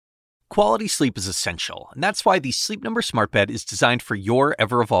Quality sleep is essential, and that's why the Sleep Number Smart Bed is designed for your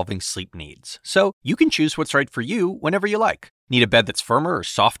ever-evolving sleep needs. So you can choose what's right for you whenever you like. Need a bed that's firmer or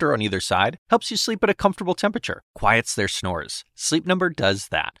softer on either side? Helps you sleep at a comfortable temperature, quiets their snores. Sleep Number does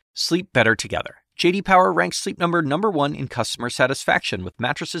that. Sleep better together. J.D. Power ranks Sleep Number #1 in customer satisfaction with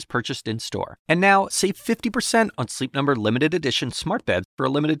mattresses purchased in-store. And now, save 50% on Sleep Number Limited Edition smart beds for a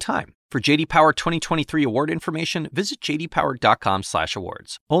limited time. For J.D. Power 2023 award information, visit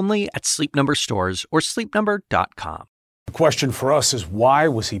jdpower.com/awards. Only at Sleep Number stores or sleepnumber.com. The question for us is, why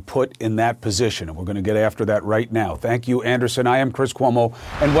was he put in that position? And we're going to get after that right now. Thank you, Anderson. I am Chris Cuomo,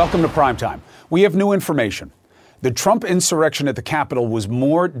 and welcome to Primetime. We have new information. The Trump insurrection at the Capitol was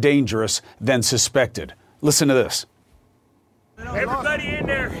more dangerous than suspected. Listen to this. Everybody in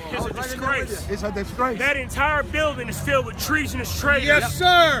there is a disgrace. It's a disgrace. That entire building is filled with treasonous traitors. Yes,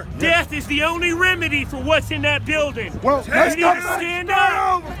 sir. Death is the only remedy for what's in that building. Well, you need to stand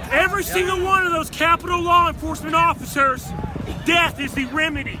up. Every single one of those Capitol law enforcement officers, death is the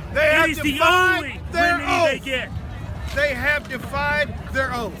remedy. It is the only remedy they get. They have defied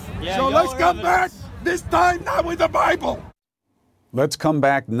their oath. So let's come back, this time not with the Bible. Let's come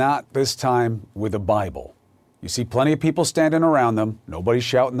back not this time with a Bible. You see plenty of people standing around them, nobody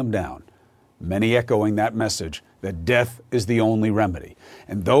shouting them down. Many echoing that message that death is the only remedy.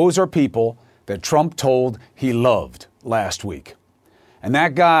 And those are people that Trump told he loved last week. And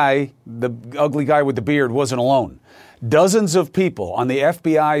that guy, the ugly guy with the beard, wasn't alone. Dozens of people on the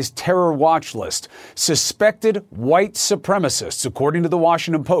FBI's terror watch list, suspected white supremacists, according to the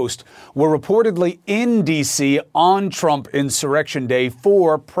Washington Post, were reportedly in D.C. on Trump Insurrection Day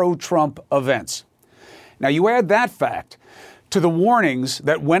for pro-Trump events. Now, you add that fact to the warnings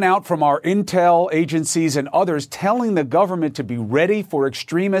that went out from our intel agencies and others telling the government to be ready for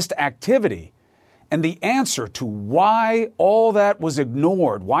extremist activity, and the answer to why all that was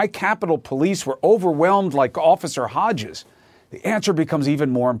ignored, why Capitol Police were overwhelmed like Officer Hodges, the answer becomes even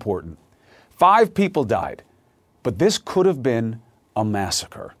more important. 5 people died, but this could have been a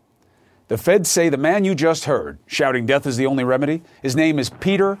massacre. The feds say the man you just heard, shouting death is the only remedy, his name is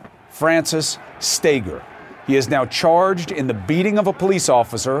Peter Francis Stager. He is now charged in the beating of a police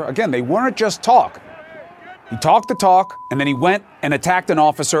officer. Again, they weren't just talk. He talked the talk, and then he went and attacked an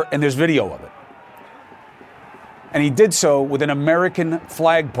officer, and there's video of it. And he did so with an American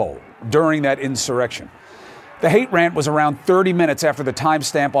flagpole during that insurrection. The hate rant was around 30 minutes after the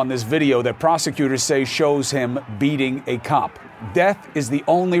timestamp on this video that prosecutors say shows him beating a cop. Death is the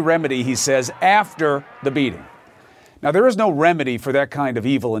only remedy, he says, after the beating. Now, there is no remedy for that kind of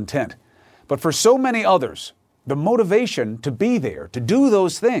evil intent. But for so many others, the motivation to be there, to do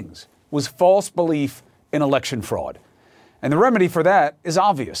those things, was false belief in election fraud. And the remedy for that is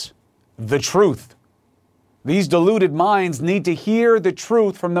obvious: the truth. These deluded minds need to hear the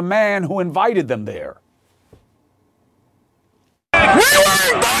truth from the man who invited them there. We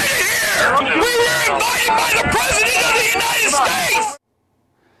were invited here! We were invited by the President of the United States!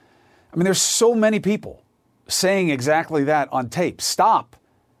 I mean, there's so many people saying exactly that on tape. Stop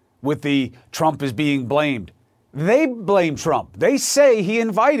with the Trump is being blamed. They blame Trump. They say he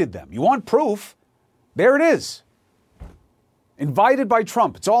invited them. You want proof? There it is. Invited by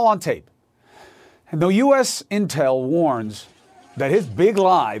Trump. It's all on tape. And though U.S. intel warns that his big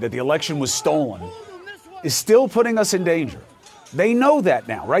lie that the election was stolen is still putting us in danger. They know that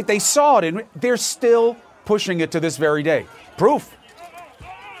now, right? They saw it, and they're still pushing it to this very day. Proof.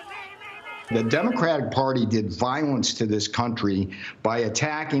 The Democratic Party did violence to this country by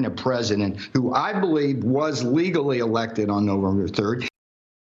attacking a president who I believe was legally elected on November 3rd.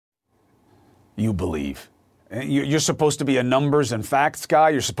 You believe. You're supposed to be a numbers and facts guy.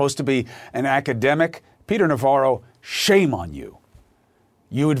 You're supposed to be an academic. Peter Navarro, shame on you.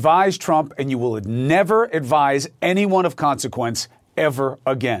 You advise Trump, and you will never advise anyone of consequence ever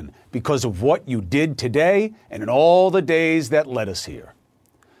again because of what you did today and in all the days that led us here.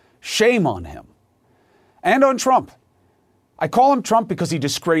 Shame on him. And on Trump. I call him Trump because he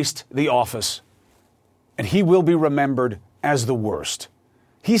disgraced the office, and he will be remembered as the worst.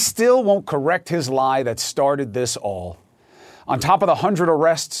 He still won't correct his lie that started this all. On top of the 100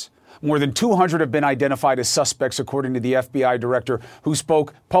 arrests, more than 200 have been identified as suspects, according to the FBI director, who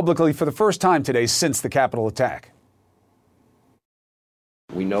spoke publicly for the first time today since the Capitol attack.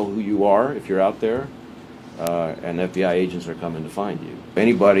 We know who you are if you're out there. And FBI agents are coming to find you.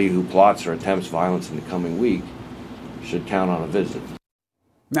 Anybody who plots or attempts violence in the coming week should count on a visit.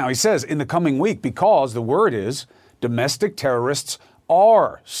 Now, he says in the coming week because the word is domestic terrorists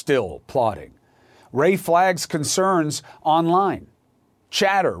are still plotting. Ray flags concerns online,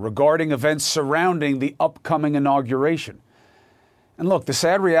 chatter regarding events surrounding the upcoming inauguration. And look, the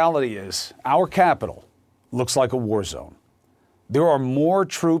sad reality is our capital looks like a war zone. There are more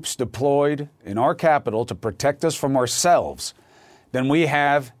troops deployed in our capital to protect us from ourselves than we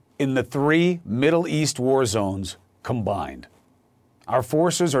have in the 3 Middle East war zones combined. Our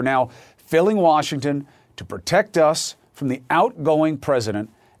forces are now filling Washington to protect us from the outgoing president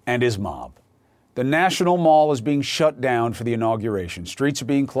and his mob. The National Mall is being shut down for the inauguration. Streets are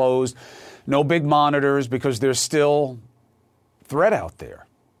being closed. No big monitors because there's still threat out there.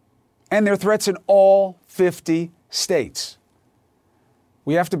 And there are threats in all 50 states.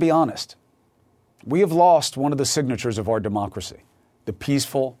 We have to be honest. We have lost one of the signatures of our democracy, the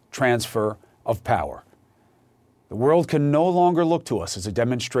peaceful transfer of power. The world can no longer look to us as a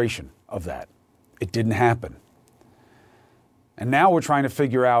demonstration of that. It didn't happen. And now we're trying to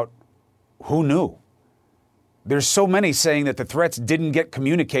figure out who knew. There's so many saying that the threats didn't get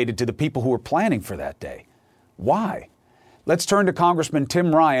communicated to the people who were planning for that day. Why? Let's turn to Congressman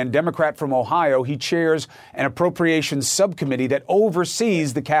Tim Ryan, Democrat from Ohio. He chairs an appropriations subcommittee that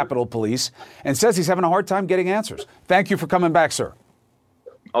oversees the Capitol Police and says he's having a hard time getting answers. Thank you for coming back, sir.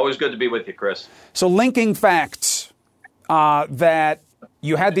 Always good to be with you, Chris. So linking facts that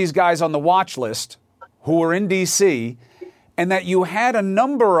you had these guys on the watch list who were in D.C., and that you had a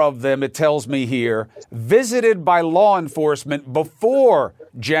number of them, it tells me here, visited by law enforcement before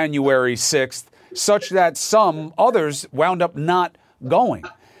January 6th, such that some others wound up not going.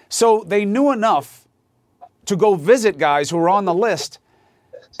 So they knew enough to go visit guys who were on the list,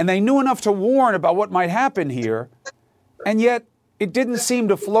 and they knew enough to warn about what might happen here, and yet it didn't seem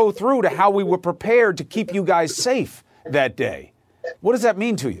to flow through to how we were prepared to keep you guys safe that day. What does that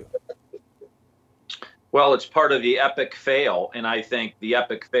mean to you? Well, it's part of the epic fail, and I think the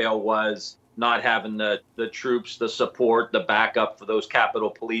epic fail was not having the troops, the support, the backup for those Capitol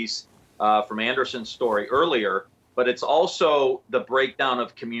Police from Anderson's story earlier. But it's also the breakdown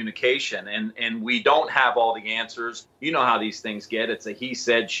of communication, and we don't have all the answers. You know how these things get. It's a he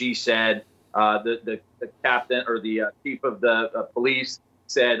said, she said. The captain or the chief of the police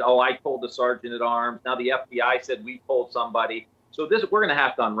said, oh, I told the sergeant at arms. Now the FBI said we told somebody. So we're going to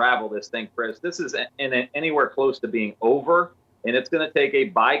have to unravel this thing, Chris. This is anywhere close to being over, and it's going to take a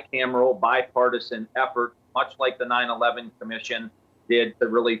bicameral, bipartisan effort, much like the 9/11 Commission did, to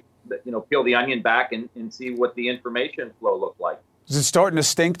really, peel the onion back and see what the information flow looked like. Is it starting to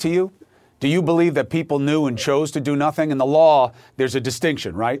stink to you? Do you believe that people knew and chose to do nothing? In the law, there's a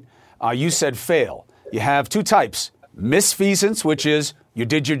distinction, right? You said fail. You have two types: misfeasance, which is you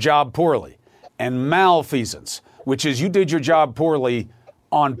did your job poorly, and malfeasance, which is you did your job poorly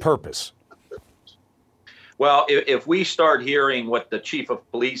on purpose. Well, if we start hearing what the chief of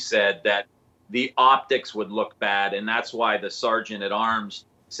police said, that the optics would look bad, and that's why the sergeant at arms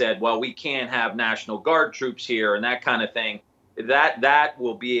said, well, we can't have National Guard troops here and that kind of thing, that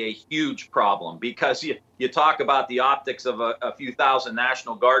will be a huge problem, because you talk about the optics of a few thousand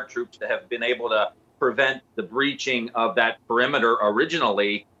National Guard troops that have been able to prevent the breaching of that perimeter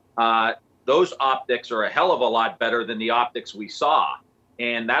originally. Those optics are a hell of a lot better than the optics we saw.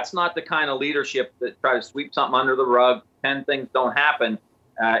 And that's not the kind of leadership that tries to sweep something under the rug, 10 things don't happen.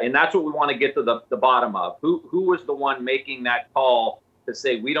 And that's what we want to get to the bottom of. Who was the one making that call to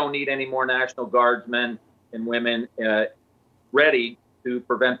say we don't need any more National Guardsmen and women ready to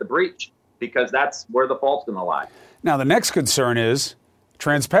prevent the breach? Because that's where the fault's going to lie. Now, the next concern is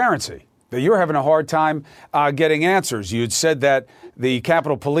transparency. That you're having a hard time getting answers. You'd said that the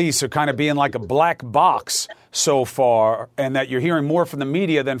Capitol Police are kind of being like a black box so far, and that you're hearing more from the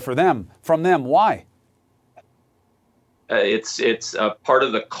media than from them. Why? It's a part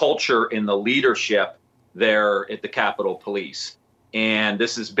of the culture in the leadership there at the Capitol Police. And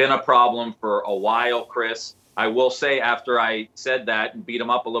this has been a problem for a while, Chris. I will say, after I said that and beat them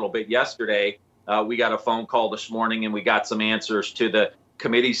up a little bit yesterday, we got a phone call this morning and we got some answers to the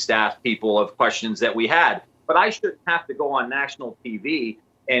committee staff people of questions that we had. But I shouldn't have to go on national TV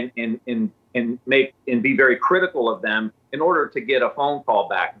and be very critical of them in order to get a phone call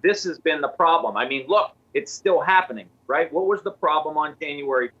back. This has been the problem. I mean, look, it's still happening, right? What was the problem on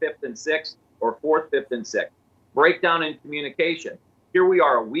January 5th and 6th, or 4th, 5th, and 6th? Breakdown in communication. Here we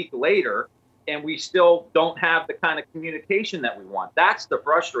are a week later, and we still don't have the kind of communication that we want. That's the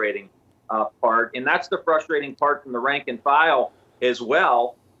frustrating part, and that's the frustrating part from the rank and file as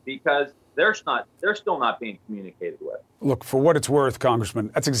well, because they're still not being communicated with. Look, for what it's worth, Congressman,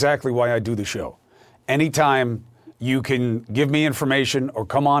 that's exactly why I do the show. Anytime you can give me information or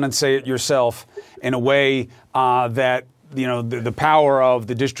come on and say it yourself in a way that, the power of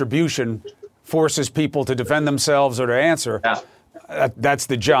the distribution forces people to defend themselves or to answer, that's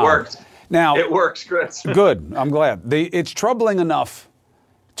the job. It works. Now, it works, Chris. Good. I'm glad. It's troubling enough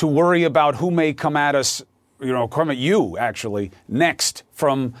to worry about who may come at us, come at you, actually, next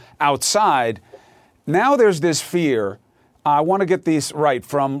from outside. Now there's this fear. I want to get these right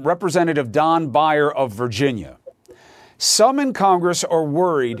from Representative Don Beyer of Virginia. Some in Congress are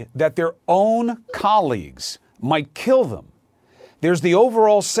worried that their own colleagues might kill them. There's the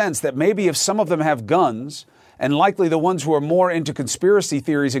overall sense that maybe if some of them have guns, and likely the ones who are more into conspiracy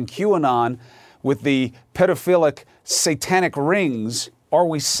theories and QAnon with the pedophilic satanic rings, are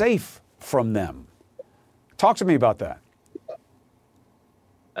we safe from them? Talk to me about that.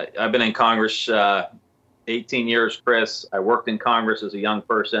 I've been in Congress 18 years, Chris. I worked in Congress as a young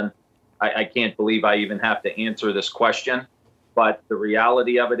person. I can't believe I even have to answer this question. But the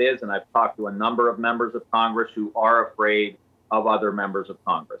reality of it is, and I've talked to a number of members of Congress who are afraid of other members of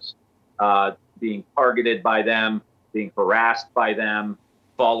Congress, being targeted by them, being harassed by them,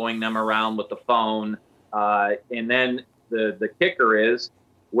 following them around with the phone. And then the kicker is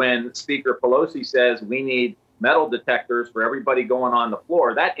when Speaker Pelosi says we need metal detectors for everybody going on the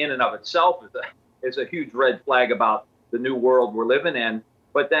floor, that in and of itself is a huge red flag about the new world we're living in.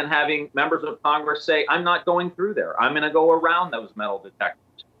 But then having members of Congress say, I'm not going through there. I'm going to go around those metal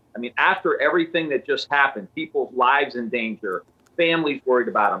detectors. I mean, after everything that just happened, people's lives in danger, families worried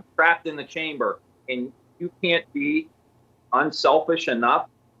about them, trapped in the chamber, and you can't be unselfish enough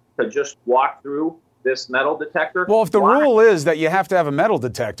to just walk through this metal detector. Well, if the rule is that you have to have a metal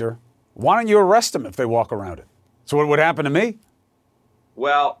detector, why don't you arrest them if they walk around it? So what would happen to me?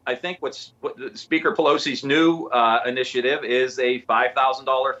 Well, I think what Speaker Pelosi's new initiative is a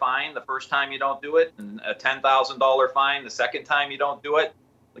 $5,000 fine the first time you don't do it, and a $10,000 fine the second time you don't do it.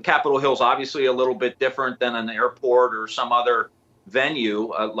 The Capitol Hill is obviously a little bit different than an airport or some other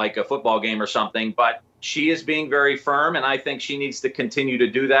venue, like a football game or something, but she is being very firm, and I think she needs to continue to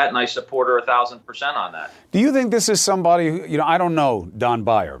do that, and I support her 1,000% on that. Do you think this is somebody, I don't know Don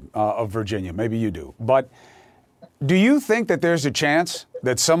Beyer of Virginia, maybe you do, but do you think that there's a chance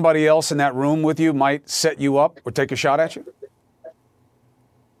that somebody else in that room with you might set you up or take a shot at you?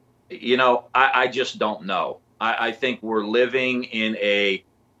 I just don't know. I think we're living in a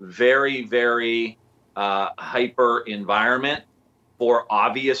very, very hyper environment for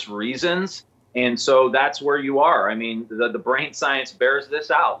obvious reasons. And so that's where you are. I mean, the brain science bears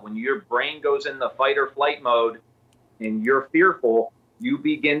this out. When your brain goes in the fight or flight mode and you're fearful, you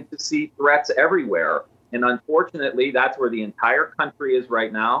begin to see threats everywhere. And unfortunately, that's where the entire country is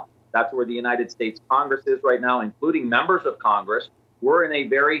right now. That's where the United States Congress is right now, including members of Congress. We're in a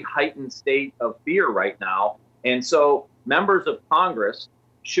very heightened state of fear right now. And so members of Congress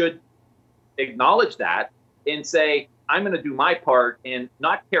should acknowledge that and say, I'm going to do my part and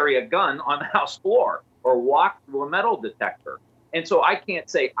not carry a gun on the House floor or walk through a metal detector. And so I can't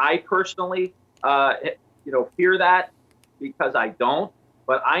say I personally, fear that, because I don't.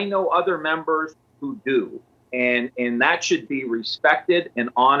 But I know other members who do, and that should be respected and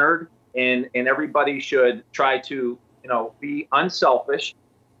honored, and everybody should try to be unselfish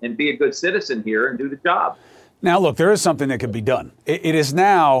and be a good citizen here and do the job. Now, look, there is something that can be done. It is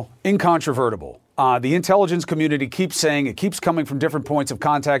now incontrovertible. The intelligence community keeps saying, it keeps coming from different points of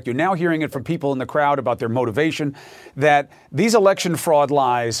contact. You're now hearing it from people in the crowd about their motivation, that these election fraud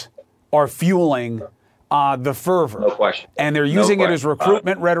lies are fueling the fervor. No question. And they're using it as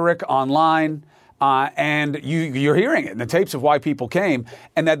recruitment rhetoric online. And you're hearing it in the tapes of why people came,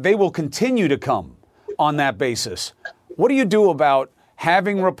 and that they will continue to come on that basis. What do you do about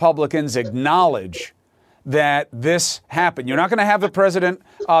having Republicans acknowledge that this happened? You're not going to have the president,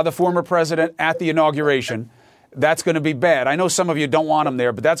 the former president, at the inauguration. That's going to be bad. I know some of you don't want him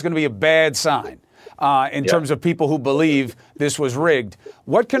there, but that's going to be a bad sign in terms of people who believe this was rigged.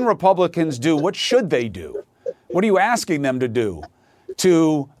 What can Republicans do? What should they do? What are you asking them to do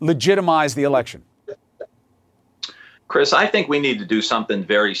to legitimize the election? Chris, I think we need to do something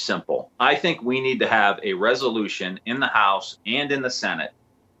very simple. I think we need to have a resolution in the House and in the Senate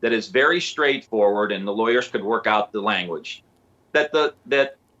that is very straightforward, and the lawyers could work out the language, that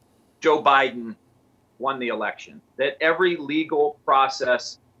Joe Biden won the election, that every legal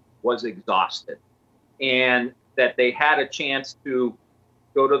process was exhausted, and that they had a chance to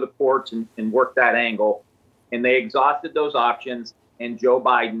go to the courts and work that angle, and they exhausted those options, and Joe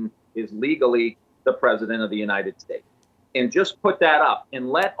Biden is legally the president of the United States. And just put that up and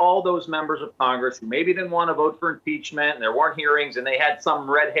let all those members of Congress who maybe didn't want to vote for impeachment and there weren't hearings and they had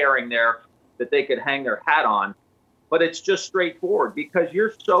some red herring there that they could hang their hat on. But it's just straightforward, because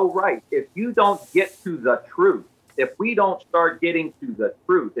you're so right. If you don't get to the truth, if we don't start getting to the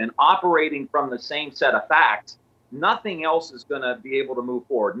truth and operating from the same set of facts, nothing else is going to be able to move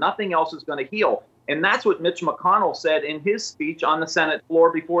forward. Nothing else is going to heal. And that's what Mitch McConnell said in his speech on the Senate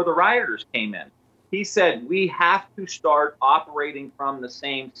floor before the rioters came in. He said, we have to start operating from the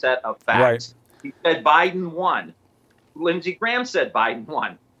same set of facts. Right. He said Biden won. Lindsey Graham said Biden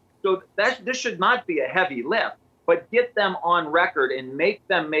won. So this should not be a heavy lift, but get them on record and make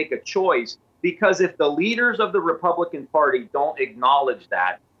them make a choice. Because if the leaders of the Republican Party don't acknowledge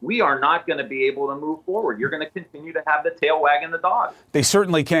that, we are not going to be able to move forward. You're going to continue to have the tail wagging the dog. They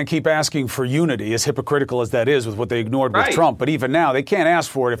certainly can't keep asking for unity, as hypocritical as that is with what they ignored with Trump. But even now, they can't ask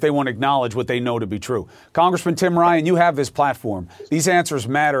for it if they won't acknowledge what they know to be true. Congressman Tim Ryan, you have this platform. These answers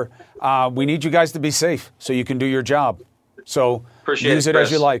matter. We need you guys to be safe so you can do your job. So use it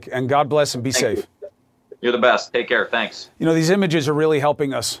as you like. And God bless and be safe. You're the best. Take care. Thanks. You know, these images are really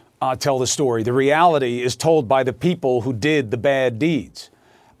helping us tell the story. The reality is told by the people who did the bad deeds.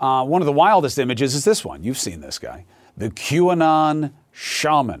 One of the wildest images is this one. You've seen this guy. The QAnon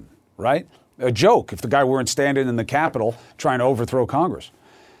shaman, right? A joke if the guy weren't standing in the Capitol trying to overthrow Congress.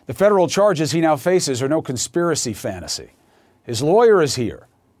 The federal charges he now faces are no conspiracy fantasy. His lawyer is here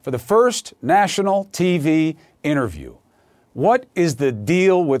for the first national TV interview. What is the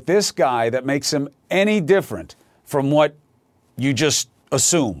deal with this guy that makes him any different from what you just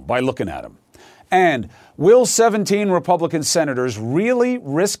assume by looking at him? And will 17 Republican senators really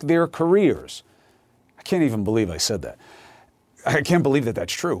risk their careers? I can't even believe I said that. I can't believe that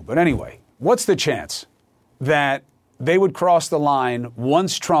that's true. But anyway, what's the chance that they would cross the line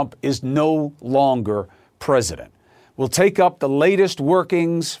once Trump is no longer president? We'll take up the latest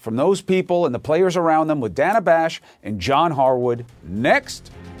workings from those people and the players around them with Dana Bash and John Harwood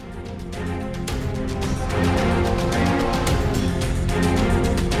next.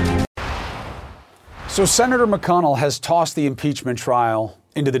 So Senator McConnell has tossed the impeachment trial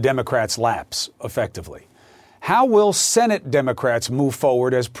into the Democrats' laps, effectively. How will Senate Democrats move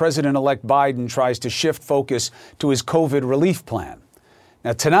forward as President-elect Biden tries to shift focus to his COVID relief plan?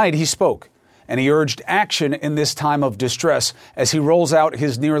 Now, tonight he spoke, and he urged action in this time of distress as he rolls out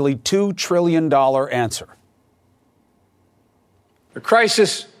his nearly $2 trillion answer. The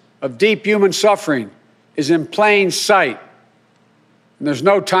crisis of deep human suffering is in plain sight, and there's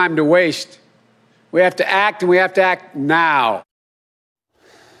no time to waste. We have to act, and we have to act now.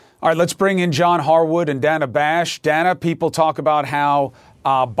 All right, let's bring in John Harwood and Dana Bash. Dana, people talk about how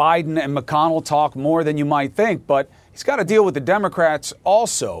Biden and McConnell talk more than you might think, but he's got to deal with the Democrats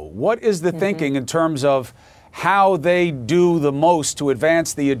also. What is the thinking in terms of how they do the most to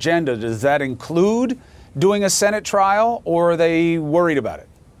advance the agenda? Does that include doing a Senate trial, or are they worried about it?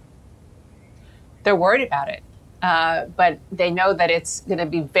 They're worried about it. But they know that it's going to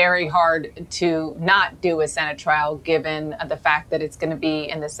be very hard to not do a Senate trial, given the fact that it's going to be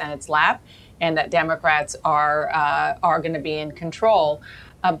in the Senate's lap and that Democrats are going to be in control.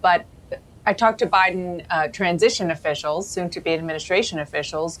 But I talked to Biden transition officials, soon-to-be administration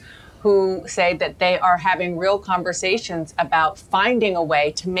officials, who say that they are having real conversations about finding a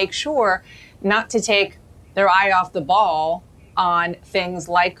way to make sure not to take their eye off the ball on things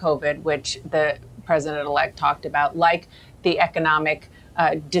like COVID, which the president-elect talked about, like the economic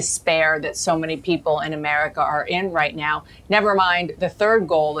despair that so many people in America are in right now. Never mind the third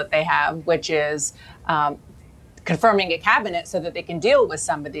goal that they have, which is confirming a cabinet so that they can deal with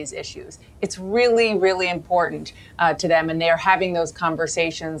some of these issues. It's really, really important to them, and they're having those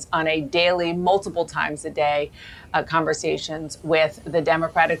conversations on a daily, multiple times a day, conversations with the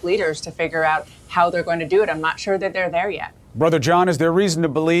Democratic leaders to figure out how they're going to do it. I'm not sure that they're there yet. Brother John, is there reason to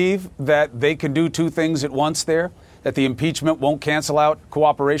believe that they can do two things at once there, that the impeachment won't cancel out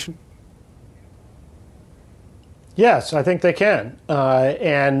cooperation? Yes, I think they can.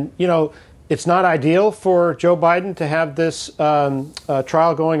 And, you know, it's not ideal for Joe Biden to have this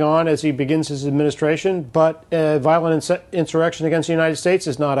trial going on as he begins his administration, but violent insurrection against the United States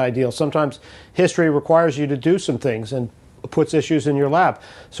is not ideal. Sometimes history requires you to do some things and puts issues in your lap.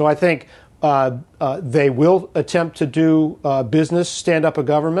 So I think they will attempt to do business, stand up a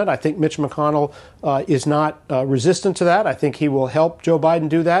government. I think Mitch McConnell is not resistant to that. I think he will help Joe Biden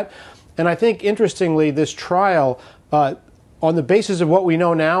do that. And I think, interestingly, this trial, on the basis of what we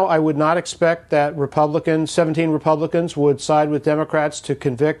know now, I would not expect that 17 Republicans would side with Democrats to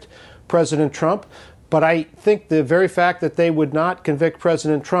convict President Trump. But I think the very fact that they would not convict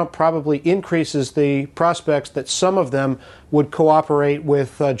President Trump probably increases the prospects that some of them would cooperate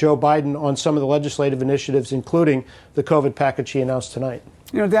with Joe Biden on some of the legislative initiatives, including the COVID package he announced tonight.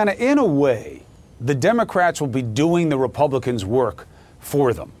 You know, Dana, in a way, the Democrats will be doing the Republicans' work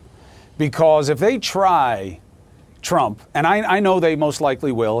for them. Because if they try Trump, and I know they most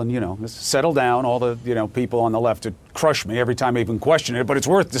likely will, and, settle down, all the, people on the left to crush me every time I even question it, but it's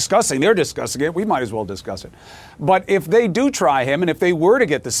worth discussing. They're discussing it. We might as well discuss it. But if they do try him, and if they were to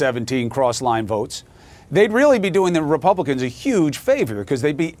get the 17 cross-line votes, they'd really be doing the Republicans a huge favor because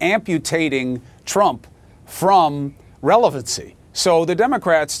they'd be amputating Trump from relevancy. So the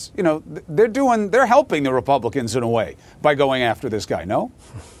Democrats, they're helping the Republicans in a way by going after this guy, no?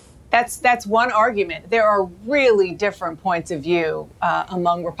 That's one argument. There are really different points of view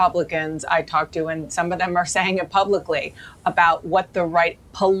among Republicans I talk to, and some of them are saying it publicly, about what the right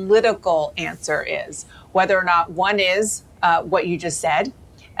political answer is. Whether or not one is what you just said,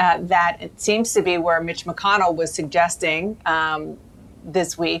 that it seems to be where Mitch McConnell was suggesting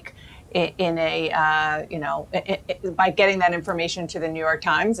this week in a, by getting that information to the New York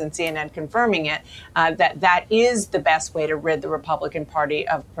Times and CNN confirming it, that is the best way to rid the Republican Party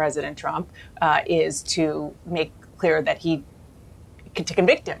of President Trump, is to make clear that to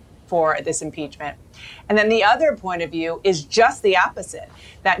convict him for this impeachment. And then the other point of view is just the opposite,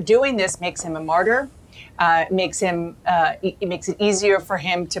 that doing this makes him a martyr, it makes it easier for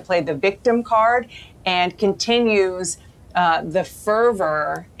him to play the victim card, and continues the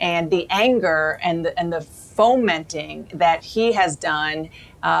fervor and the anger and the fomenting that he has done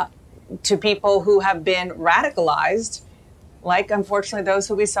to people who have been radicalized, like, unfortunately, those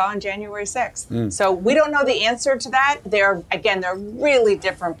who we saw on January 6th. So we don't know the answer to that. There are really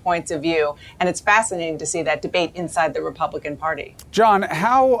different points of view, and it's fascinating to see that debate inside the Republican Party. John,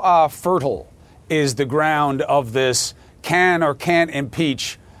 how fertile is the ground of this can or can't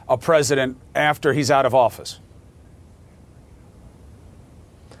impeach a president after he's out of office?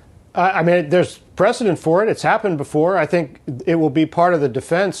 I mean, there's precedent for it. It's happened before. I think it will be part of the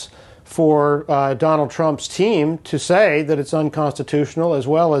defense for Donald Trump's team to say that it's unconstitutional, as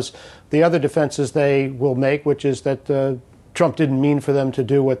well as the other defenses they will make, which is that Trump didn't mean for them to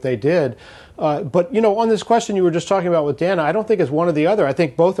do what they did. But, on this question you were just talking about with Dana, I don't think it's one or the other. I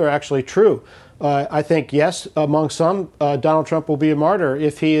think both are actually true. I think, yes, among some, Donald Trump will be a martyr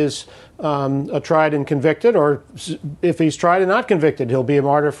if he is tried and convicted, or if he's tried and not convicted, he'll be a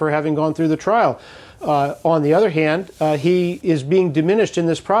martyr for having gone through the trial. On the other hand, he is being diminished in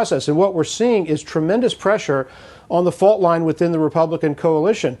this process. And what we're seeing is tremendous pressure on the fault line within the Republican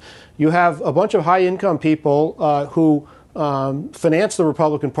coalition. You have a bunch of high-income people who finance the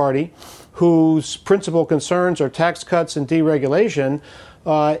Republican Party, whose principal concerns are tax cuts and deregulation.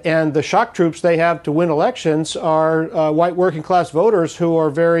 And the shock troops they have to win elections are white working class voters who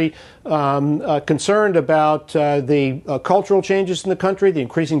are very concerned about the cultural changes in the country, the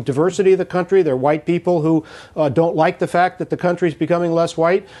increasing diversity of the country. They're white people who don't like the fact that the country is becoming less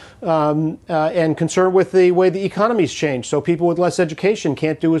white, and concerned with the way the economy's changed. So people with less education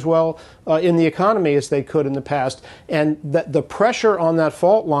can't do as well in the economy as they could in the past. And the pressure on that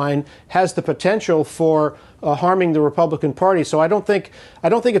fault line has the potential for harming the Republican Party. So I don't think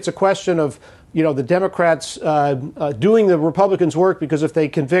it's a question of the Democrats doing the Republicans' work, because if they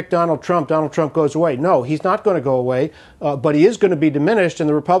convict Donald Trump goes away. No, he's not going to go away, but he is going to be diminished, and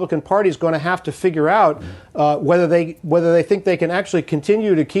the Republican Party is going to have to figure out whether they think they can actually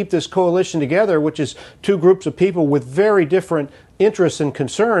continue to keep this coalition together, which is two groups of people with very different interests and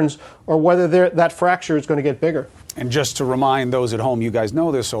concerns, or whether that fracture is going to get bigger. And just to remind those at home, you guys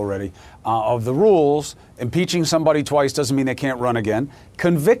know this already, of the rules, impeaching somebody twice doesn't mean they can't run again.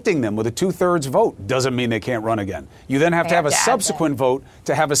 Convicting them with a 2/3 vote doesn't mean they can't run again. You then have to have a subsequent vote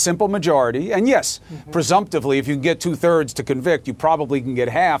to have a simple majority. And yes, presumptively, if you can get 2/3 to convict, you probably can get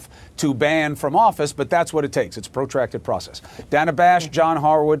half to ban from office, but that's what it takes. It's a protracted process. Dana Bash, John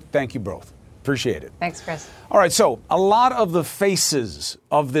Harwood, thank you both. Appreciate it. Thanks, Chris. All right, so a lot of the faces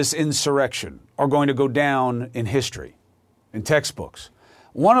of this insurrection are going to go down in history, in textbooks.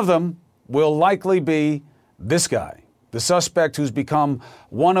 One of them will likely be this guy, the suspect who's become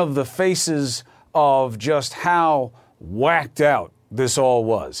one of the faces of just how whacked out this all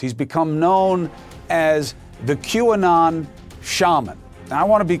was. He's become known as the QAnon shaman. Now, I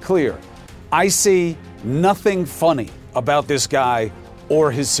want to be clear. I see nothing funny about this guy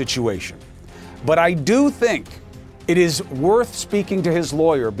or his situation. But I do think it is worth speaking to his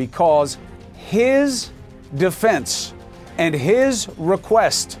lawyer, because his defense and his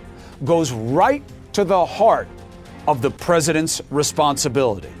request goes right to the heart of the president's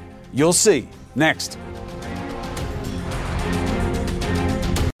responsibility. You'll see next.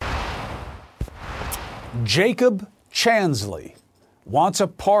 Jacob Chansley wants a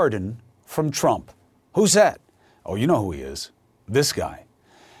pardon from Trump. Who's that? Oh, you know who he is. This guy.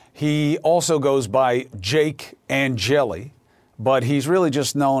 He also goes by Jake Angeli, but he's really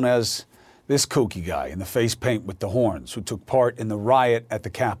just known as this kooky guy in the face paint with the horns who took part in the riot at the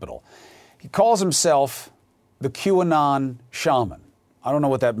Capitol. He calls himself the QAnon shaman. I don't know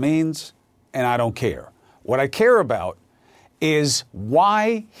what that means, and I don't care. What I care about is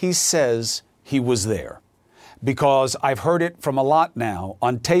why he says he was there. Because I've heard it from a lot now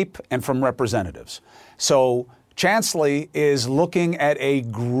on tape and from representatives. So Chansley is looking at a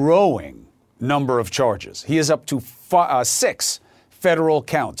growing number of charges. He is up to 6 federal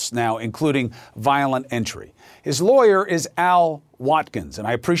counts now, including violent entry. His lawyer is Al Watkins, and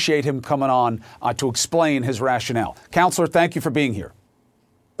I appreciate him coming on to explain his rationale. Counselor, thank you for being here.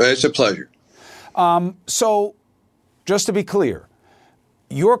 It's a pleasure. So, just to be clear,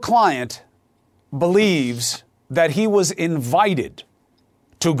 your client believes that he was invited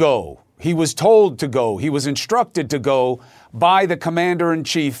to go. He was told to go. He was instructed to go by the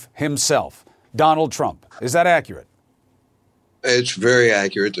commander-in-chief himself, Donald Trump. Is that accurate? It's very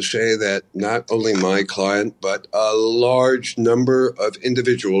accurate to say that not only my client, but a large number of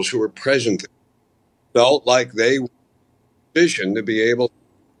individuals who were present felt like they were positioned to be able to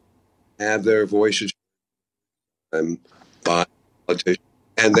have their voices by politicians.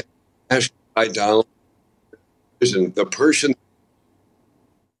 And they asked by Donald Trump, the person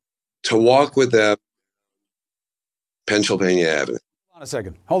to walk with them Pennsylvania Avenue.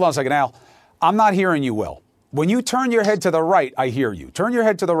 Hold on a second, Al. I'm not hearing you well. When you turn your head to the right, I hear you. Turn your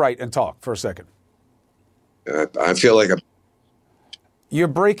head to the right and talk for a second. I feel like you're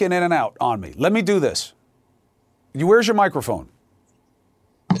breaking in and out on me. Let me do this. Where's your microphone?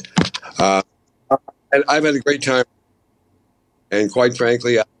 And I've had a great time. And quite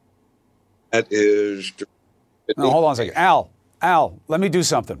frankly, that is... No, hold on a second. Al, let me do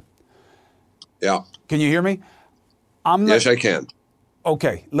something. Yeah. Can you hear me? Yes, I can.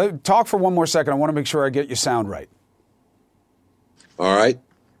 Okay. Talk for one more second. I want to make sure I get your sound right. All right.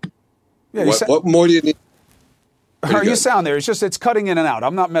 Yeah, what more do you need? You sound there. It's cutting in and out.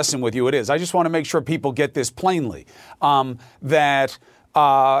 I'm not messing with you. It is. I just want to make sure people get this plainly. That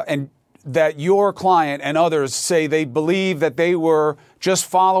your client and others say they believe that they were just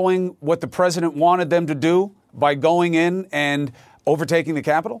following what the president wanted them to do by going in and overtaking the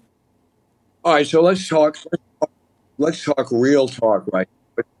Capitol? All right, so let's talk real talk, right?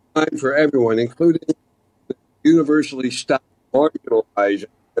 But time for everyone, including the universally stopped marginalized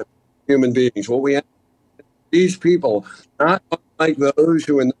human beings. What we have, these people, not like those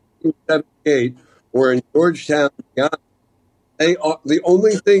who in 1978 were in Georgetown, they are the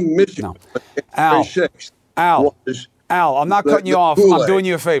only thing missing. No. Al, I'm not cutting you off. I'm doing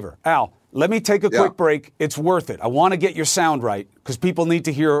you a favor. Al, let me take a quick break. It's worth it. I want to get your sound right because people need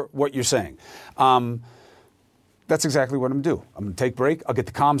to hear what you're saying. That's exactly what I'm going to do. I'm going to take a break. I'll get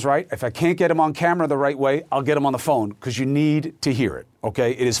the comms right. If I can't get them on camera the right way, I'll get them on the phone because you need to hear it,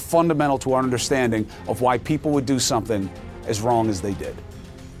 okay? It is fundamental to our understanding of why people would do something as wrong as they did.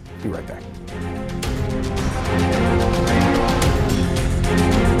 Be right back.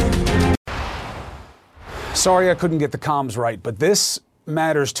 Sorry I couldn't get the comms right, but this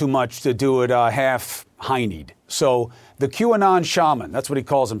matters too much to do it half-hineyed. So the QAnon shaman, that's what he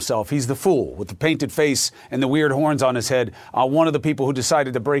calls himself. He's the fool with the painted face and the weird horns on his head, one of the people who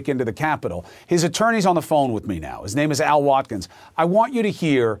decided to break into the Capitol. His attorney's on the phone with me now. His name is Al Watkins. I want you to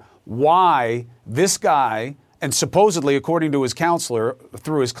hear why this guy, and supposedly, according to his counselor,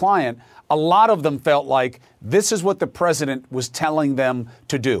 through his client, a lot of them felt like this is what the president was telling them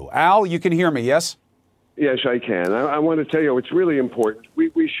to do. Al, you can hear me, yes? Yes, I can. I want to tell you, it's really important.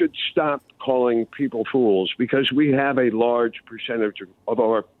 We should stop calling people fools because we have a large percentage of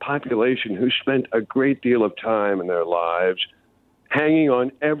our population who spent a great deal of time in their lives hanging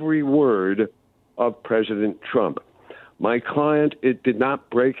on every word of President Trump. My client, it did not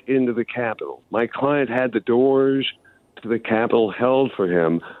break into the Capitol. My client had the doors to the Capitol held for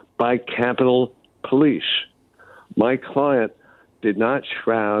him by Capitol Police. My client did not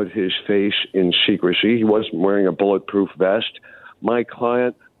shroud his face in secrecy. He wasn't wearing a bulletproof vest. My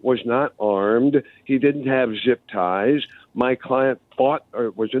client was not armed. He didn't have zip ties. My client fought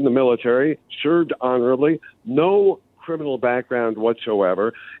or was in the military, served honorably, no criminal background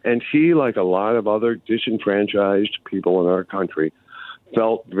whatsoever. And he, like a lot of other disenfranchised people in our country,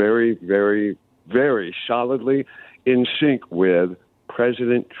 felt very, very, very solidly in sync with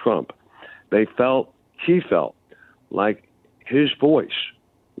President Trump. He felt like his voice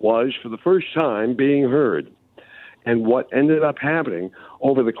was, for the first time, being heard. And what ended up happening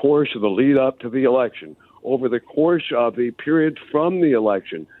over the course of the lead up to the election, over the course of the period from the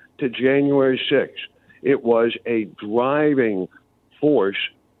election to January 6th, it was a driving force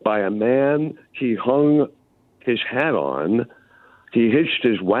by a man he hung his hat on, he hitched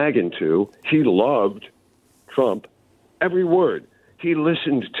his wagon to. He loved Trump, every word. He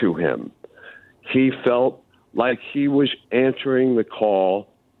listened to him. He felt like he was answering the call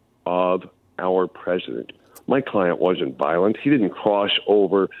of our president. My client wasn't violent. He didn't cross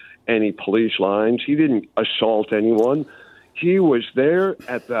over any police lines. He didn't assault anyone. He was there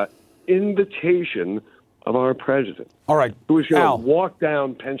at the invitation of our president. All right. Who was going Al, to walk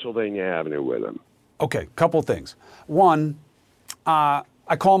down Pennsylvania Avenue with him. Okay, couple things. One, I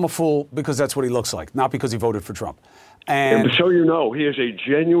call him a fool because that's what he looks like, not because he voted for Trump. And so you know, he is a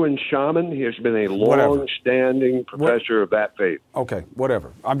genuine shaman. He has been a long-standing professor of that faith. Okay,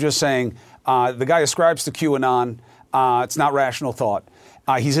 whatever. I'm just saying the guy ascribes to QAnon. It's not rational thought.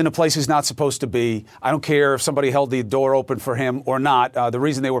 He's in a place he's not supposed to be. I don't care if somebody held the door open for him or not. The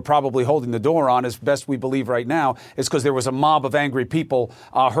reason they were probably holding the door on, as best we believe right now, is because there was a mob of angry people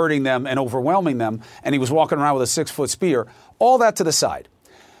hurting them and overwhelming them, and he was walking around with a 6-foot spear. All that to the side.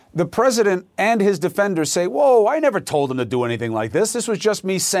 The president and his defenders say, whoa, I never told him to do anything like this. This was just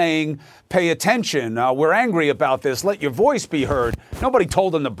me saying, pay attention. We're angry about this. Let your voice be heard. Nobody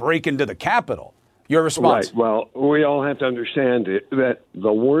told him to break into the Capitol. Your response? Right. Well, we all have to understand that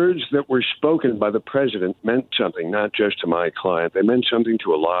the words that were spoken by the president meant something, not just to my client. They meant something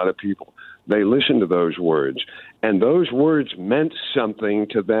to a lot of people. They listened to those words, and those words meant something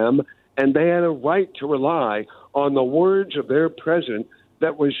to them, and they had a right to rely on the words of their president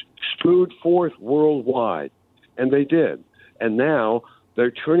that was spewed forth worldwide. And they did. And now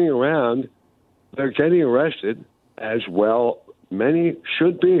they're turning around. They're getting arrested as well. Many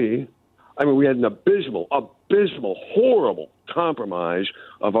should be. I mean, we had an abysmal, horrible compromise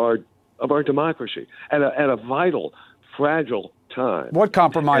of our democracy at a vital, fragile time. What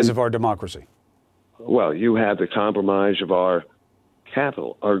compromise of our democracy? Well, you had the compromise of our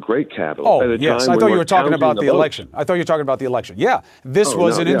capital, our great capital. Oh, yes. I thought you were talking about the election. I thought you were talking about the election. Yeah, this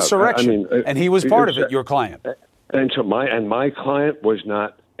was an insurrection, and he was part of it, your client. And so my client was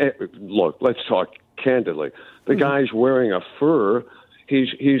not. Look, let's talk candidly. The guy's wearing a fur.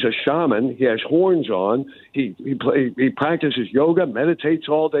 He's a shaman. He has horns on. He practices yoga, meditates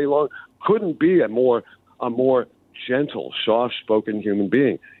all day long. Couldn't be a more gentle, soft-spoken human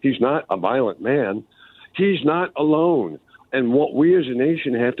being. He's not a violent man. He's not alone. And what we as a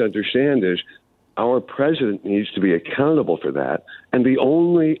nation have to understand is our president needs to be accountable for that. And the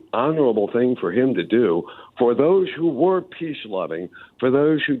only honorable thing for him to do, for those who were peace-loving, for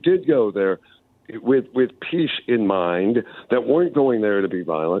those who did go there with peace in mind, that weren't going there to be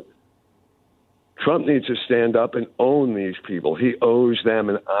violent, Trump needs to stand up and own these people. He owes them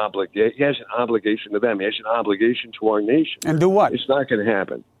an obligation. He has an obligation to them. He has an obligation to our nation. And do what? It's not going to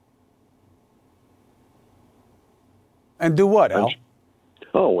happen. And do what, Al?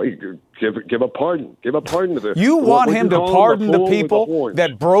 Oh, give a pardon. Give a pardon to the. You want him to pardon the people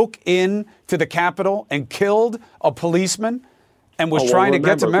that broke in to the Capitol and killed a policeman and was trying to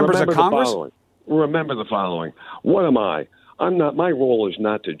get to members of Congress? Remember the following. What am I? I'm not. My role is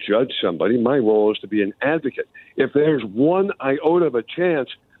not to judge somebody. My role is to be an advocate. If there's one iota of a chance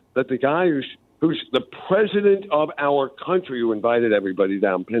that the guy who's the president of our country, who invited everybody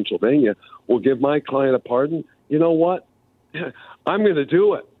down Pennsylvania, will give my client a pardon, you know what? I'm going to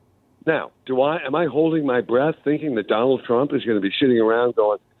do it. Now, am I holding my breath thinking that Donald Trump is going to be sitting around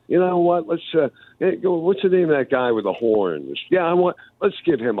going, you know what, what's the name of that guy with the horns? Yeah, let's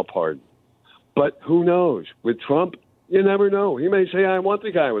give him a pardon. But who knows? With Trump, you never know. He may say, I want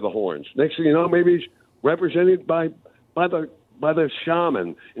the guy with the horns. Next thing you know, maybe he's represented by the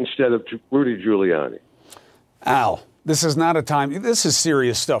shaman instead of Rudy Giuliani. Al, this is not a time. This is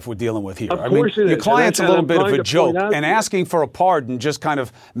serious stuff we're dealing with here. Of course it is. Your client's a little bit of a joke, and asking for a pardon just kind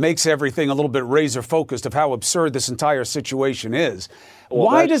of makes everything a little bit razor focused of how absurd this entire situation is. Well,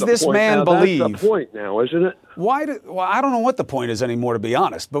 why does this man believe? That's the point now, isn't it? Well, I don't know what the point is anymore, to be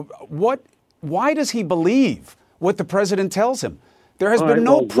honest. But why does he believe what the president tells him? There has been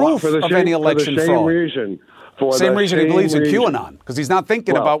no proof of any election fraud. Same reason he believes in QAnon, because he's not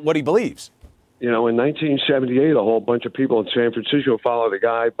thinking about what he believes. You know, in 1978, a whole bunch of people in San Francisco followed a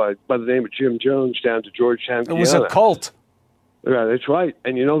guy by the name of Jim Jones down to Georgetown, Indiana. It was a cult. Yeah, that's right.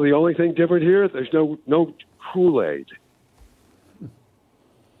 And you know the only thing different here? There's no Kool-Aid.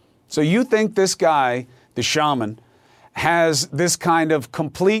 So you think this guy, the shaman, has this kind of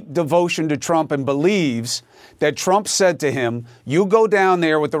complete devotion to Trump and believes that Trump said to him, you go down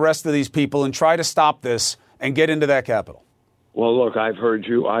there with the rest of these people and try to stop this and get into that Capitol? Well, look, I've heard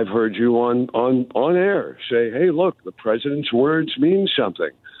you on air say, hey, look, the president's words mean something.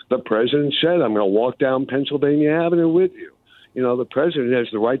 The president said, I'm going to walk down Pennsylvania Avenue with you. the president has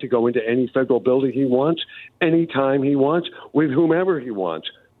the right to go into any federal building he wants, anytime he wants, with whomever he wants.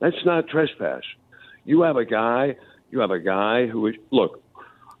 That's not trespass. You have a guy who is, look,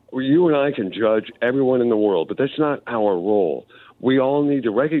 you and I can judge everyone in the world, but that's not our role. We all need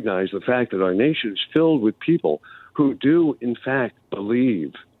to recognize the fact that our nation is filled with people who do, in fact,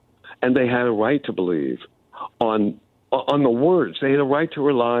 believe, and they had a right to believe on the words. They had a right to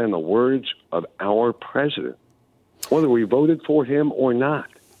rely on the words of our president, whether we voted for him or not.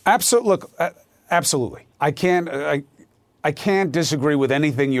 Absolutely. I can't disagree with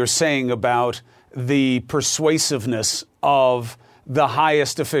anything you're saying about the persuasiveness of the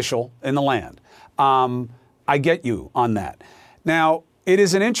highest official in the land. I get you on that. Now, it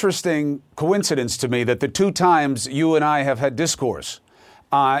is an interesting coincidence to me that the two times you and I have had discourse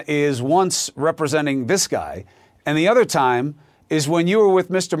is once representing this guy, and the other time is when you were with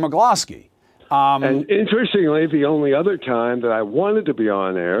Mr. McGlosky. And interestingly, the only other time that I wanted to be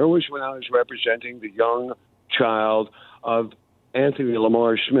on air was when I was representing the young child of Anthony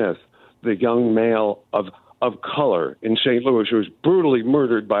Lamar Smith, the young male of color in St. Louis who was brutally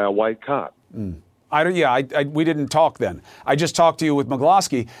murdered by a white cop. We didn't talk then. I just talked to you with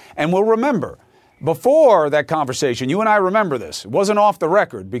McGlosky, and we'll remember, before that conversation, you and I remember this. It wasn't off the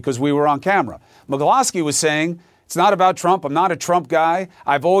record because we were on camera. McGlosky was saying, it's not about Trump. I'm not a Trump guy.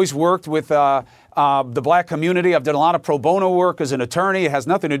 I've always worked with the black community. I've done a lot of pro bono work as an attorney. It has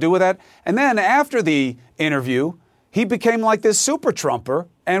nothing to do with that. And then after the interview, he became like this super Trumper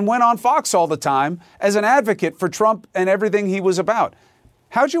and went on Fox all the time as an advocate for Trump and everything he was about.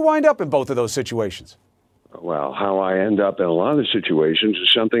 How'd you wind up in both of those situations? Well, how I end up in a lot of situations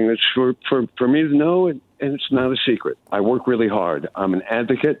is something that's for me to know, and it's not a secret. I work really hard. I'm an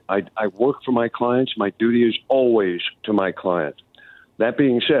advocate. I work for my clients. My duty is always to my clients. That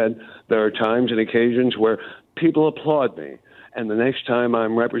being said, there are times and occasions where people applaud me, and the next time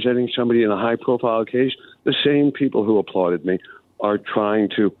I'm representing somebody in a high-profile case, the same people who applauded me are trying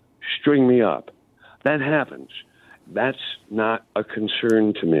to string me up. That happens. That's not a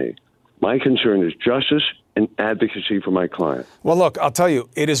concern to me. My concern is justice and advocacy for my client. Well, look, I'll tell you,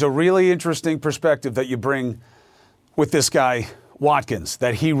 it is a really interesting perspective that you bring with this guy, Watkins,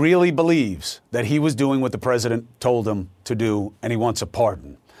 that he really believes that he was doing what the president told him to do, and he wants a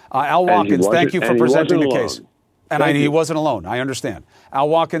pardon. Al Watkins, thank you for presenting the case. And he wasn't alone. I understand. Al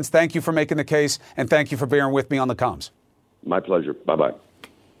Watkins, thank you for making the case, and thank you for bearing with me on the comms. My pleasure. Bye-bye.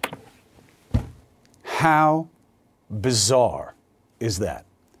 How bizarre is that?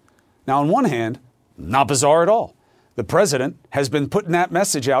 Now, on one hand, not bizarre at all. The president has been putting that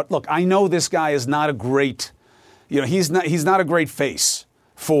message out. Look, I know this guy is not a great, he's not a great face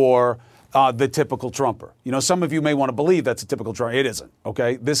for the typical Trumper. Some of you may want to believe that's a typical Trumper. It isn't,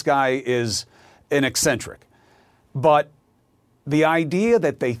 okay? This guy is an eccentric. But the idea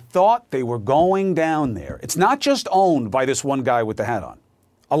that they thought they were going down there, it's not just owned by this one guy with the hat on.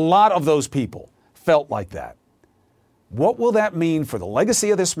 A lot of those people felt like that. What will that mean for the legacy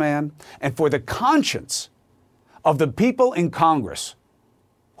of this man and for the conscience of the people in Congress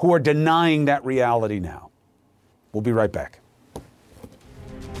who are denying that reality now? We'll be right back.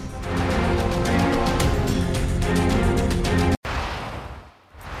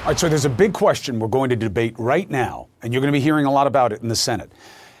 All right, so there's a big question we're going to debate right now, and you're going to be hearing a lot about it in the Senate.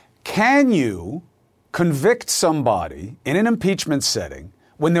 Can you convict somebody in an impeachment setting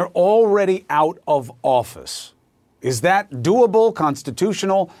when they're already out of office? Is that doable,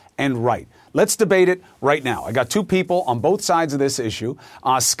 constitutional, and right? Let's debate it right now. I got two people on both sides of this issue,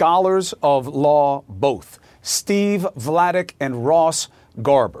 scholars of law both, Steve Vladeck and Ross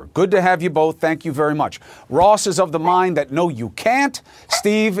Garber. Good to have you both. Thank you very much. Ross is of the mind that no, you can't.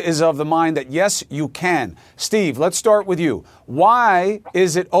 Steve is of the mind that yes, you can. Steve, let's start with you. Why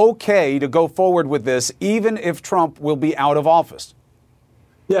is it okay to go forward with this even if Trump will be out of office?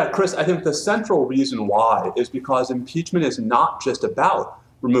 Yeah, Chris, I think the central reason why is because impeachment is not just about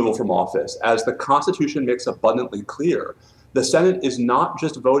removal from office. As the Constitution makes abundantly clear, the Senate is not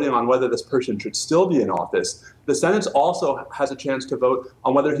just voting on whether this person should still be in office. The Senate also has a chance to vote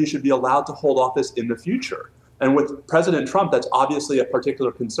on whether he should be allowed to hold office in the future. And with President Trump, that's obviously a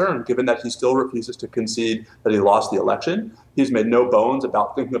particular concern, given that he still refuses to concede that he lost the election. He's made no bones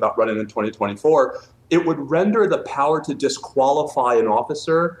about thinking about running in 2024. It would render the power to disqualify an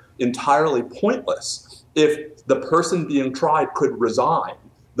officer entirely pointless if the person being tried could resign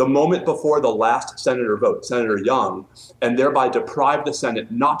the moment before the last senator vote, Senator Young, and thereby deprive the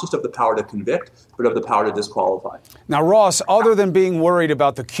Senate not just of the power to convict, but of the power to disqualify. Now, Ross, other than being worried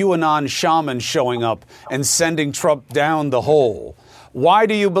about the QAnon shaman showing up and sending Trump down the hole, Why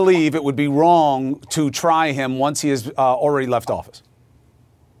do you believe it would be wrong to try him once he has already left office?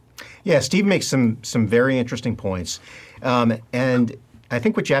 Yeah, Steve makes some very interesting points. And I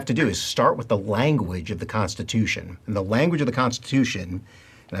think what you have to do is start with the language of the Constitution. And the language of the Constitution,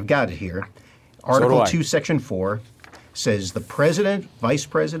 and I've got it here, Article 2, Section 4, says the President, Vice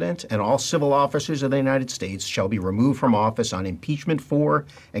President, and all civil officers of the United States shall be removed from office on impeachment for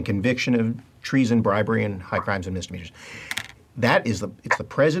and conviction of treason, bribery, and high crimes and misdemeanors. It's the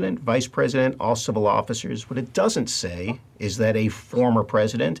President, Vice President, all civil officers. What it doesn't say is that a former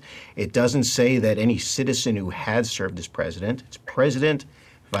president. It doesn't say that any citizen who has served as president. It's President,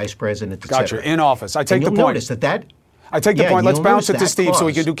 Vice President, et cetera. Gotcha. In office. I take the point. Notice that I take the point. Let's bounce it to Steve clause. So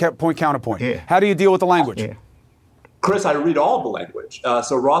we can do point counterpoint. Yeah. How do you deal with the language? Yeah. Chris, I read all the language.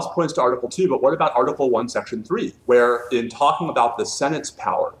 So Ross points to Article 2, but what about Article 1, Section 3, where in talking about the Senate's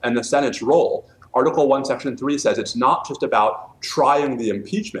power and the Senate's role, Article 1, Section 3 says it's not just about trying the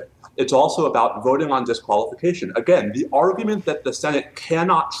impeachment. It's also about voting on disqualification. Again, the argument that the Senate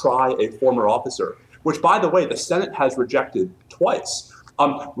cannot try a former officer, which, by the way, the Senate has rejected twice,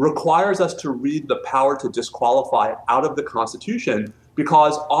 requires us to read the power to disqualify out of the Constitution,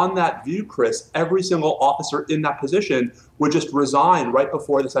 because on that view, Chris, every single officer in that position would just resign right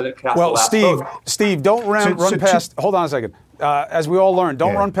before the Senate cast the last vote. Steve, don't run past. Hold on a second. As we all learned,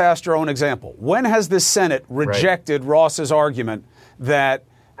 don't run past your own example. When has the Senate rejected Ross's argument that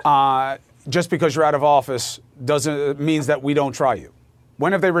just because you're out of office means that we don't try you?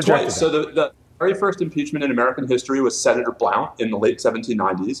 When have they rejected that? So the very first impeachment in American history was Senator Blount in the late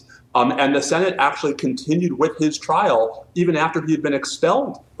 1790s. And the Senate actually continued with his trial even after he had been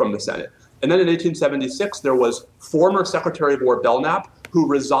expelled from the Senate. And then in 1876, there was former Secretary of War Belknap, who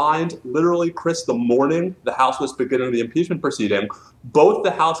resigned literally, Chris, the morning the House was beginning the impeachment proceeding. Both the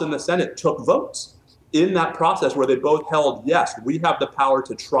House and the Senate took votes in that process where they both held, yes, we have the power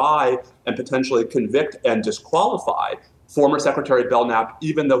to try and potentially convict and disqualify former Secretary Belknap,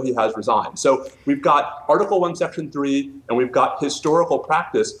 even though he has resigned. So we've got Article 1, Section 3, and we've got historical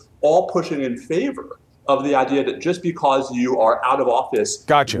practice all pushing in favor of the idea that just because you are out of office,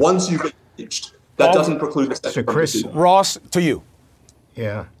 once you get impeached, that doesn't preclude the Senate. So Chris, Ross, to you.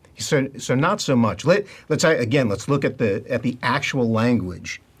 Yeah. So not so much. Let's look at the actual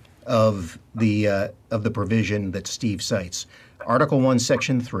language of the provision that Steve cites. Article 1,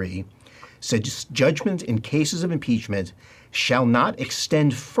 Section 3 says judgment in cases of impeachment shall not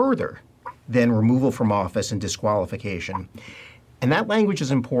extend further than removal from office and disqualification. And that language is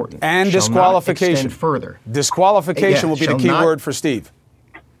important. And shall disqualification. Not extend further. Disqualification will be the key word for Steve.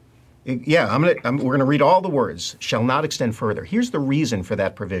 Yeah, we're going to read all the words. Shall not extend further. Here's the reason for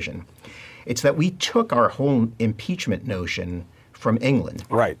that provision. It's that we took our whole impeachment notion from England.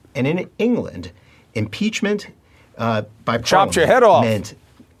 Right. And in England, impeachment by chopped your head off.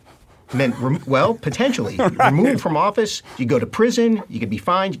 meant potentially removed from office. You go to prison. You could be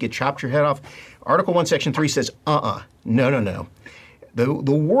fined. You get chopped your head off. Article 1, Section 3 says, no. The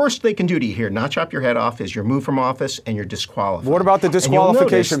worst they can do to you here, not chop your head off, is you're moved from office and you're disqualified. What about the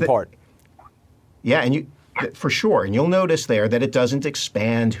disqualification part? Yeah, for sure. And you'll notice there that it doesn't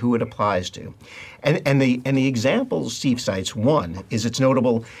expand who it applies to. And the examples Steve cites, one is it's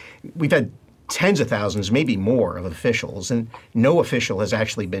notable. We've had tens of thousands, maybe more, of officials, and no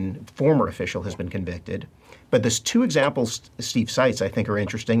former official has been convicted. But there's two examples Steve cites I think are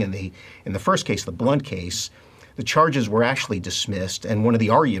interesting. In the first case, the Blunt case, the charges were actually dismissed, and one of the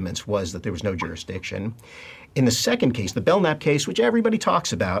arguments was that there was no jurisdiction. In the second case, the Belknap case, which everybody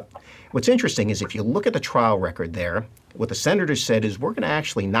talks about, what's interesting is if you look at the trial record there, what the senators said is we're going to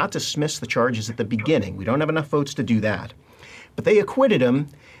actually not dismiss the charges at the beginning. We don't have enough votes to do that. But they acquitted him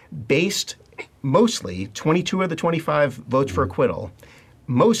based mostly, 22 of the 25 votes for acquittal,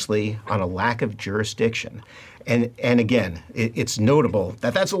 mostly on a lack of jurisdiction. And again, it's notable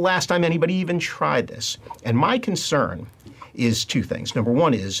that that's the last time anybody even tried this. And my concern is two things. Number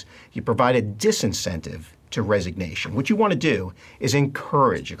one is you provide a disincentive to resignation. What you want to do is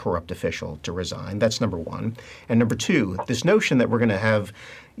encourage a corrupt official to resign. That's number one. And number two, this notion that we're going to have,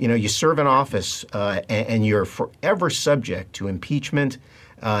 you serve in office and you're forever subject to impeachment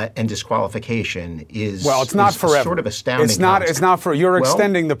and disqualification is it's not forever. Sort of astounding. It's not for you're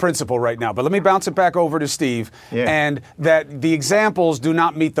extending the principle right now. But let me bounce it back over to Steve, and that the examples do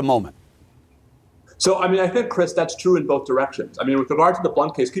not meet the moment. So, I think, Chris, that's true in both directions. With regard to the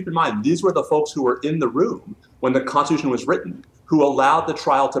Blunt case, keep in mind, these were the folks who were in the room when the Constitution was written, who allowed the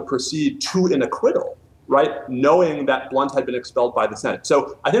trial to proceed to an acquittal, right, knowing that Blunt had been expelled by the Senate.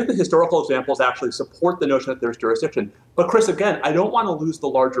 So I think the historical examples actually support the notion that there's jurisdiction. But, Chris, again, I don't want to lose the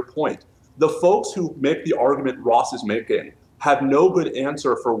larger point. The folks who make the argument Ross is making have no good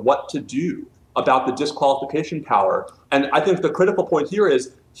answer for what to do about the disqualification power. And I think the critical point here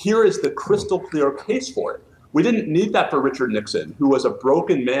is the crystal clear case for it. We didn't need that for Richard Nixon, who was a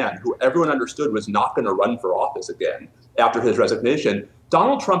broken man who everyone understood was not going to run for office again after his resignation.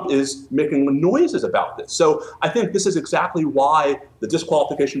 Donald Trump is making noises about this. So I think this is exactly why the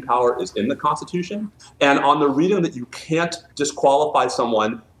disqualification power is in the Constitution. And on the reading that you can't disqualify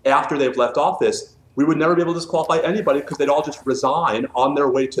someone after they've left office, we would never be able to disqualify anybody because they'd all just resign on their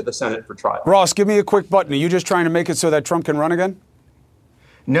way to the Senate for trial. Ross, give me a quick button. Are you just trying to make it so that Trump can run again?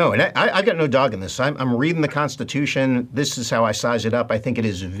 No, and I got no dog in this. I'm reading the Constitution. This is how I size it up. I think it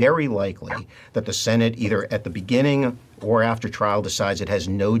is very likely that the Senate, either at the beginning or after trial, decides it has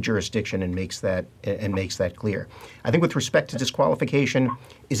no jurisdiction and makes that clear. I think with respect to disqualification,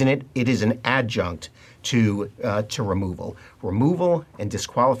 it is an adjunct to removal. Removal and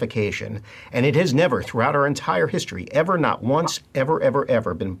disqualification, and it has never, throughout our entire history, ever, not once,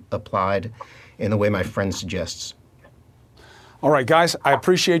 ever been applied in the way my friend suggests. All right, guys, I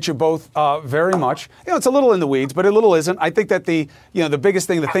appreciate you both very much. It's a little in the weeds, but a little isn't. I think that the biggest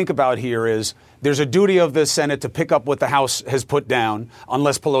thing to think about here is there's a duty of the Senate to pick up what the House has put down,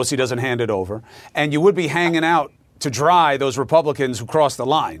 unless Pelosi doesn't hand it over. And you would be hanging out to dry those Republicans who crossed the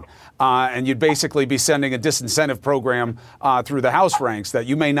line. And you'd basically be sending a disincentive program through the House ranks that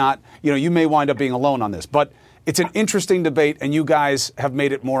you may not, you may wind up being alone on this. But it's an interesting debate, and you guys have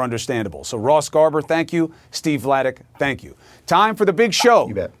made it more understandable. So Ross Garber, thank you. Steve Vladeck, thank you. Time for the big show.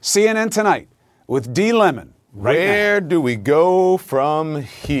 You bet. CNN Tonight with D. Lemon. Where do we go from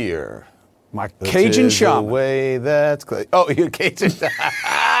here? My Cajun shaman. The way that's you're Cajun.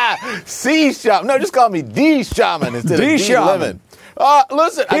 C shaman. No, just call me D shaman instead of D Lemon.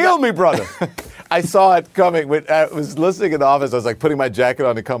 Listen, heal me, brother. I saw it coming. When I was listening in the office, I was like putting my jacket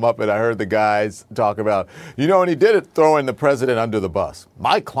on to come up, and I heard the guys talk about, and he did it, throwing the president under the bus.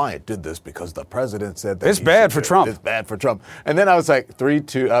 My client did this because the president said that. It's bad for Trump. It's bad for Trump. And then I was like, 3,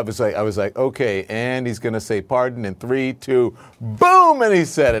 2. I was like, okay, and he's going to say pardon in 3, 2, boom, and he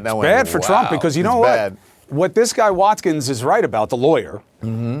said it. And I went, bad for Trump because you know what? Bad. What this guy Watkins is right about, the lawyer,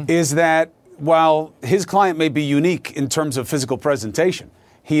 is that while his client may be unique in terms of physical presentation,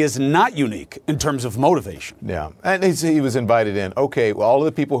 he is not unique in terms of motivation. Yeah, and he was invited in. Okay, well, all of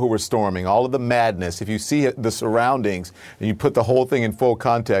the people who were storming, all of the madness, if you see the surroundings and you put the whole thing in full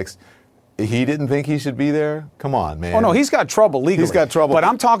context, he didn't think he should be there? Come on, man. Oh, no, he's got trouble legally. He's got trouble. But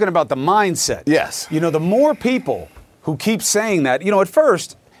I'm talking about the mindset. Yes. The more people who keep saying that, at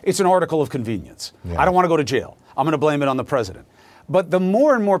first, it's an article of convenience. Yeah. I don't want to go to jail. I'm going to blame it on the president. But the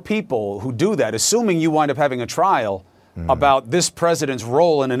more and more people who do that, assuming you wind up having a trial about this president's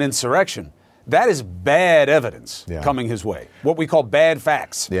role in an insurrection, that is bad evidence coming his way. What we call bad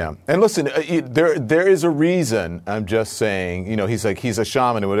facts. Yeah. And listen, there is a reason, I'm just saying, he's a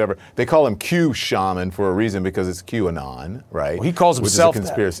shaman or whatever. They call him Q shaman for a reason because it's QAnon, right? Well, he calls himself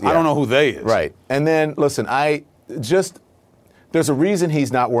that. Yeah. I don't know who they is. Right. And then, listen, there's a reason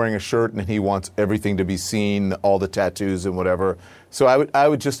he's not wearing a shirt and he wants everything to be seen, all the tattoos and whatever. So I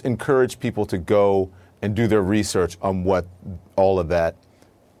would just encourage people to go and do their research on what all of that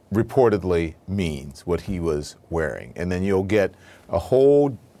reportedly means, what he was wearing. And then you'll get a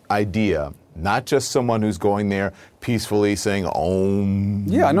whole idea, not just someone who's going there peacefully saying, Om.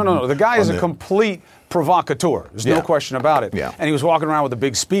 Yeah, no. The guy is a complete provocateur. There's no question about it. Yeah. And he was walking around with a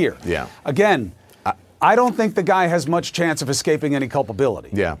big spear. Yeah. Again, I don't think the guy has much chance of escaping any culpability.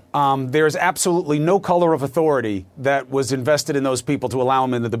 Yeah. There's absolutely no color of authority that was invested in those people to allow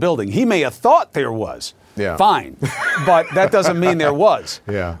him into the building. He may have thought there was. Yeah. Fine. But that doesn't mean there was.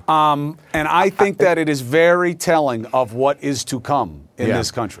 Yeah. And I think that it is very telling of what is to come in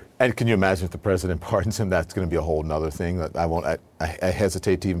this country. And can you imagine if the president pardons him? That's going to be a whole nother thing. That I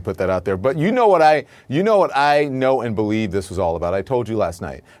hesitate to even put that out there. But you know what I know and believe this was all about. I told you last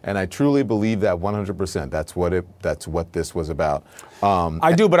night, and I truly believe that 100%. That's what this was about.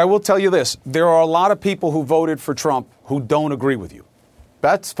 I do, but I will tell you this: there are a lot of people who voted for Trump who don't agree with you.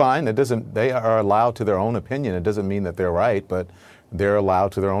 That's fine. They are allowed to their own opinion. It doesn't mean that they're right, but they're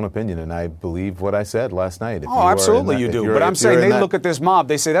allowed to their own opinion. And I believe what I said last night. Absolutely you do. But I'm saying they look at this mob,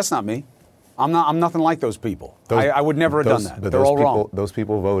 they say, that's not me. I'm nothing like those people. I would never have done that. They're all wrong. Those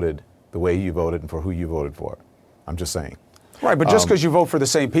people voted the way you voted and for who you voted for. I'm just saying. Right, but just because you vote for the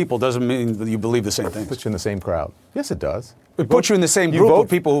same people doesn't mean that you believe the same things. It puts you in the same crowd. Yes, it does. It puts you in the same group of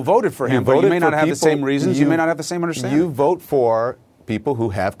people who voted for him, but you may not have the same reasons. You may not have the same understanding. You vote for people who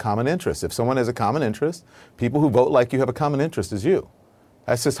have common interests. If someone has a common interest, people who vote like you have a common interest as you.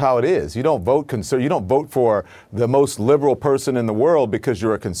 That's just how it is. You don't vote you don't vote for the most liberal person in the world because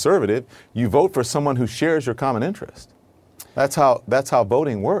you're a conservative. You vote for someone who shares your common interest. That's how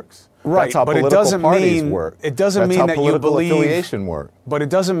voting works. Right, That's how but it political doesn't parties mean work. it doesn't That's mean how that you political believe affiliation work. But it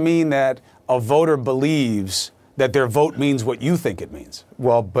doesn't mean that a voter believes that their vote means what you think it means.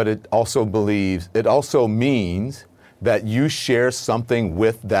 Well, but it also means that you share something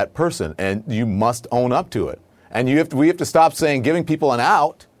with that person, and you must own up to it. And we have to stop saying giving people an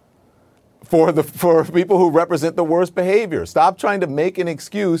out for people who represent the worst behavior. Stop trying to make an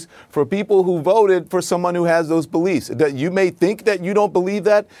excuse for people who voted for someone who has those beliefs. That you may think that you don't believe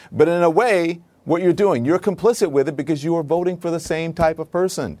that, but in a way, what you're doing, you're complicit with it because you are voting for the same type of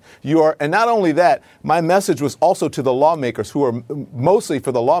person. And not only that, my message was also to the lawmakers mostly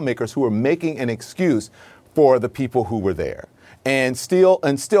for the lawmakers who are making an excuse for the people who were there. And still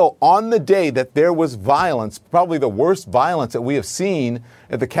on the day that there was violence, probably the worst violence that we have seen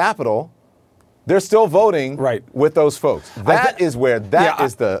at the Capitol, they're still voting with those folks. That is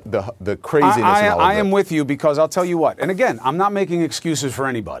the craziness in all of I am with you because I'll tell you what. And again, I'm not making excuses for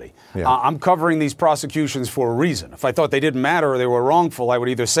anybody. Yeah. I'm covering these prosecutions for a reason. If I thought they didn't matter or they were wrongful, I would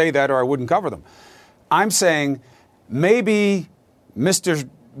either say that or I wouldn't cover them. I'm saying maybe Mr.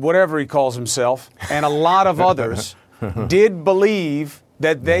 whatever he calls himself and a lot of others did believe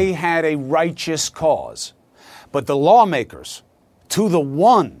that they had a righteous cause. But the lawmakers, to the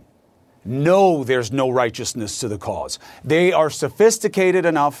one, know there's no righteousness to the cause. They are sophisticated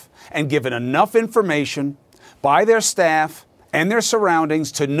enough and given enough information by their staff and their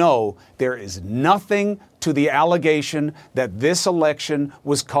surroundings to know there is nothing to the allegation that this election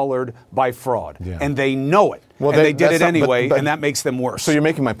was colored by fraud. Yeah. And they know it. Well, and they did it anyway, and that makes them worse. So you're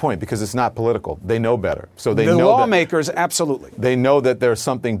making my point because it's not political. They know better. So they the know lawmakers, absolutely. They know that there's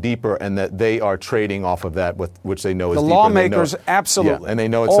something deeper and that they are trading off of that, which they know is deeper. The lawmakers, absolutely. Yeah, and they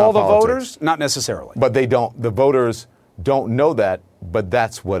know it's all not the politics. Voters, not necessarily. But they don't. The voters don't know that, but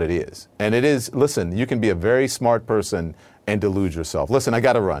that's what it is. And it is, listen, you can be a very smart person and delude yourself. Listen, I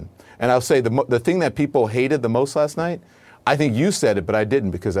got to run. And I'll say the thing that people hated the most last night, I think you said it, but I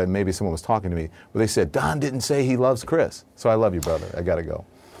didn't because maybe someone was talking to me. But they said, Don didn't say he loves Chris. So I love you, brother. I got to go.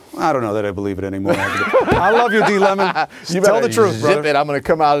 I don't know that I believe it anymore. I love you, D. Lemon. You tell the truth, zip brother. It. I'm going to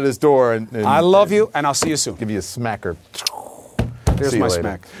come out of this door. And I love you, and I'll see you soon. Give you a smacker. There's my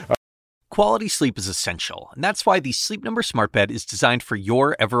smack. Quality sleep is essential, and that's why the Sleep Number Smart Bed is designed for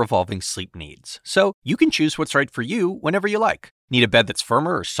your ever-evolving sleep needs. So you can choose what's right for you whenever you like. Need a bed that's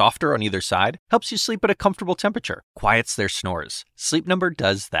firmer or softer on either side? Helps you sleep at a comfortable temperature. Quiets their snores. Sleep Number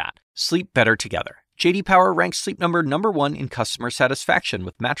does that. Sleep better together. J.D. Power ranks Sleep Number #1 in customer satisfaction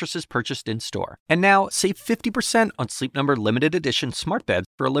with mattresses purchased in-store. And now, save 50% on Sleep Number limited edition smart beds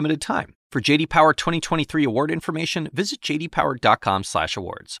for a limited time. For J.D. Power 2023 award information, visit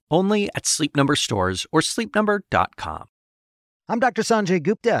jdpower.com/awards. Only at Sleep Number stores or sleepnumber.com. I'm Dr. Sanjay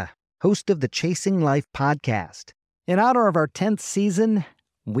Gupta, host of the Chasing Life podcast. In honor of our 10th season,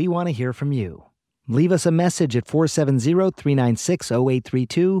 we want to hear from you. Leave us a message at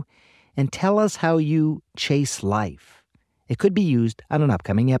 470-396-0832 and tell us how you chase life. It could be used on an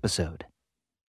upcoming episode.